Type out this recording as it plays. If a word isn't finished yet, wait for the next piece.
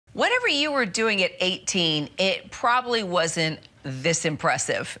Whatever you were doing at 18, it probably wasn't this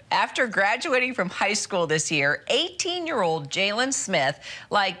impressive. After graduating from high school this year, 18-year-old Jaylen Smith,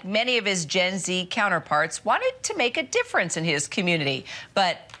 like many of his Gen Z counterparts, wanted to make a difference in his community.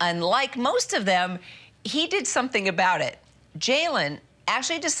 But unlike most of them, he did something about it. Jaylen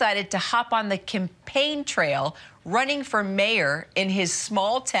actually decided to hop on the campaign trail running for mayor in his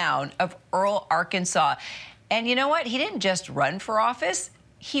small town of Earl, Arkansas. And you know what? He didn't just run for office.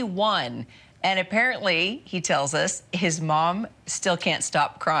 He won. And apparently, he tells us, his mom still can't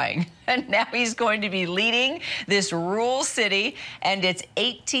stop crying. And now he's going to be leading this rural city and its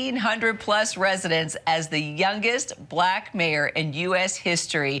 1,800 plus residents as the youngest black mayor in U.S.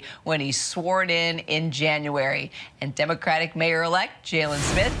 history when he's sworn in January. And Democratic mayor-elect Jaylen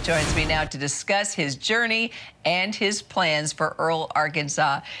Smith joins me now to discuss his journey and his plans for Earl,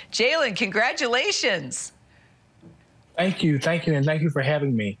 Arkansas. Jaylen, congratulations. Thank you, and thank you for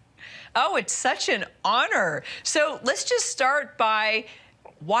having me. Oh, it's such an honor. So let's just start by,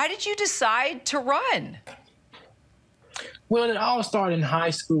 why did you decide to run? Well, it all started in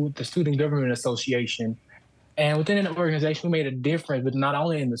high school with the Student Government Association. And within that organization, we made a difference, but not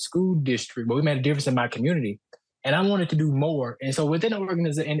only in the school district, but we made a difference in my community. And I wanted to do more. And so within that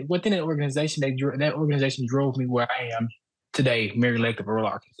organization, that organization drove me where I am today, mayor-elect of Earl,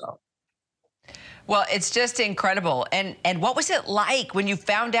 Arkansas. Well, it's just incredible. And what was it like when you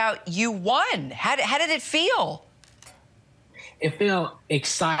found out you won? How did it feel? It felt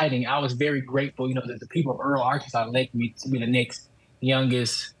exciting. I was very grateful, that the people of Earl, Arkansas elected me to be the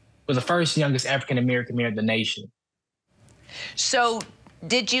first youngest African-American mayor of the nation. So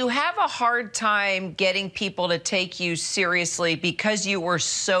did you have a hard time getting people to take you seriously because you were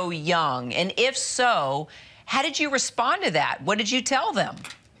so young? And if so, how did you respond to that? What did you tell them?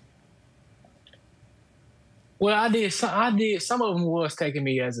 Well, I did. Some of them was taking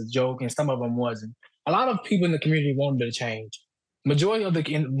me as a joke, and some of them wasn't. A lot of people in the community wanted to change. Majority of the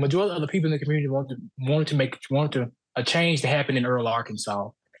people in the community wanted a change to happen in Earl, Arkansas.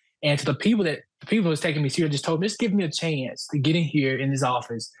 And to the people that's taking me serious, just told me, just give me a chance to get in here in this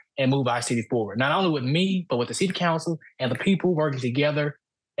office and move our city forward. Not only with me, but with the city council and the people working together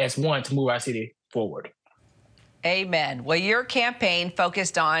as one to move our city forward. Amen. Well, your campaign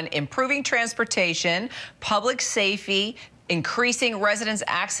focused on improving transportation, public safety, increasing residents'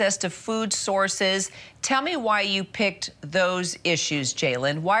 access to food sources. Tell me why you picked those issues,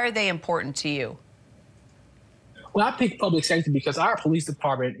 Jaylen. Why are they important to you? Well, I picked public safety because our police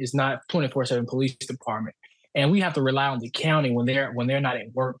department is not 24/7 police department, and we have to rely on the county when they're not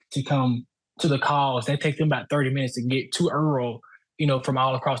at work to come to the calls. They take them about 30 minutes to get to Earl, from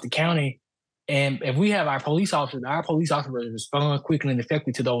all across the county. And if we have our police officers respond quickly and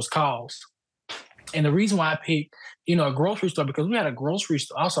effectively to those calls. And the reason why I picked, a grocery store, because we had a grocery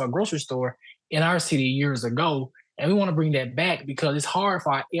store in our city years ago. And we want to bring that back because it's hard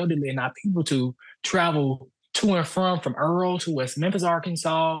for our elderly and our people to travel to and from Earl to West Memphis,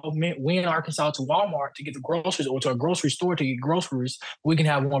 Arkansas, Wynne, Arkansas, to Walmart to get the groceries, or to a grocery store to get groceries. We can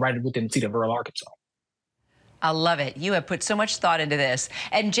have one right within the city of Earl, Arkansas. I love it. You have put so much thought into this.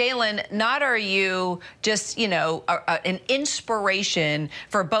 And Jaylen, not are you just, an inspiration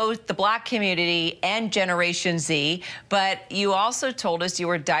for both the black community and Generation Z, but you also told us you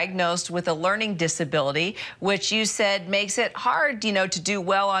were diagnosed with a learning disability, which you said makes it hard, to do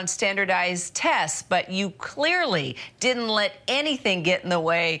well on standardized tests. But you clearly didn't let anything get in the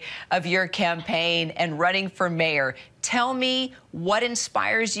way of your campaign and running for mayor. Tell me what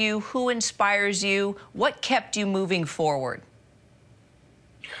inspires you, who inspires you, what kept you moving forward?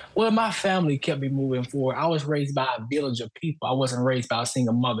 Well, my family kept me moving forward. I was raised by a village of people. I wasn't raised by a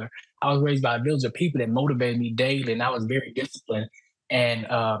single mother. I was raised by a village of people that motivated me daily, and I was very disciplined. And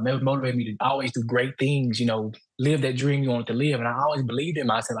it motivated me to always do great things, live that dream you wanted to live. And I always believed in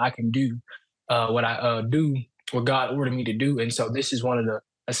myself. I can do what God ordered me to do. And so this is one of the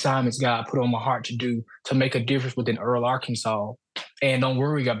assignments God put on my heart to do, to make a difference within Earl, Arkansas. And don't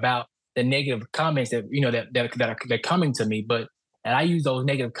worry about the negative comments that that are coming to me, and I use those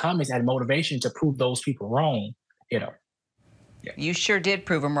negative comments as motivation to prove those people wrong. Yeah. You sure did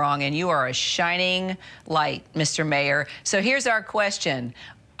prove them wrong, and you are a shining light, Mr. Mayor. So here's our question.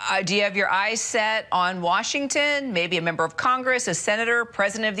 Do you have your eyes set on Washington, maybe a member of Congress, a senator,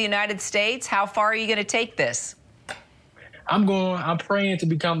 president of the United States? How far are you going to take this? I'm praying to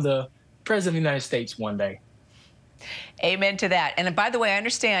become the president of the United States one day. Amen to that. And by the way, I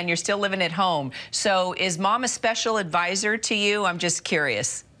understand you're still living at home. So is mom a special advisor to you? I'm just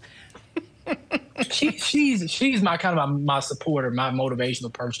curious. She's my supporter, my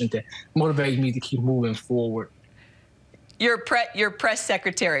motivational person to motivate me to keep moving forward. Your press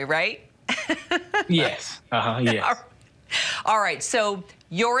secretary, right? Yes. Yes. All right. So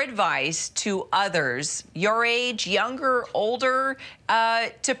your advice to others, your age, younger, older,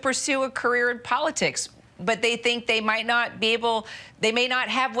 to pursue a career in politics, but they think they might not be able, they may not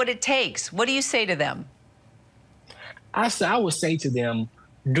have what it takes. What do you say to them? I would say to them,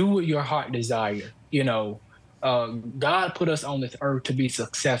 do what your heart desire. God put us on this earth to be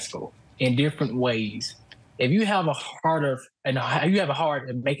successful in different ways. If you have a heart of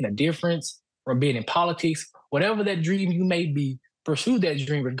making a difference or being in politics, whatever that dream you may be, pursue that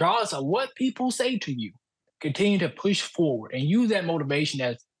dream regardless of what people say to you. Continue to push forward and use that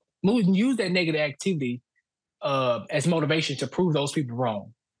use that negative activity as motivation to prove those people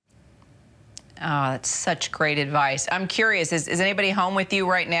wrong. Oh, that's such great advice. I'm curious, is anybody home with you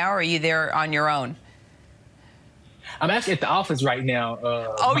right now, or are you there on your own? I'm actually at the office right now.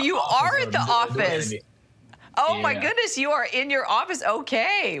 Oh, you are at the office. Oh, yeah. My goodness, you are in your office.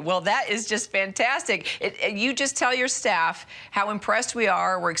 Okay, well, that is just fantastic. You just tell your staff how impressed we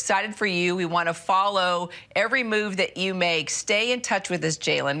are. We're excited for you. We want to follow every move that you make. Stay in touch with us,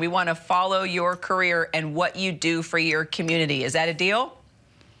 Jaylen. We want to follow your career and what you do for your community. Is that a deal?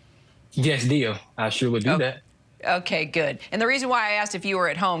 Yes, deal. I sure would do that. Okay, good. And the reason why I asked if you were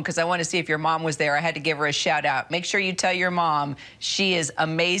at home, because I want to see if your mom was there, I had to give her a shout out. Make sure you tell your mom she is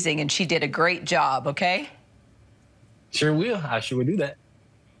amazing and she did a great job, okay? Sure will. I sure will do that.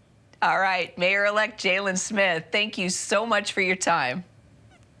 All right, Mayor-elect Jaylen Smith, thank you so much for your time.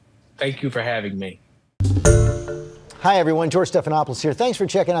 Thank you for having me. Hi, everyone. George Stephanopoulos here. Thanks for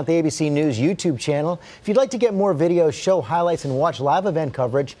checking out the ABC News YouTube channel. If you'd like to get more videos, show highlights, and watch live event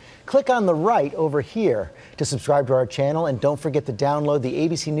coverage, click on the right over here to subscribe to our channel. And don't forget to download the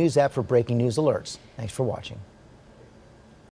ABC News app for breaking news alerts. Thanks for watching.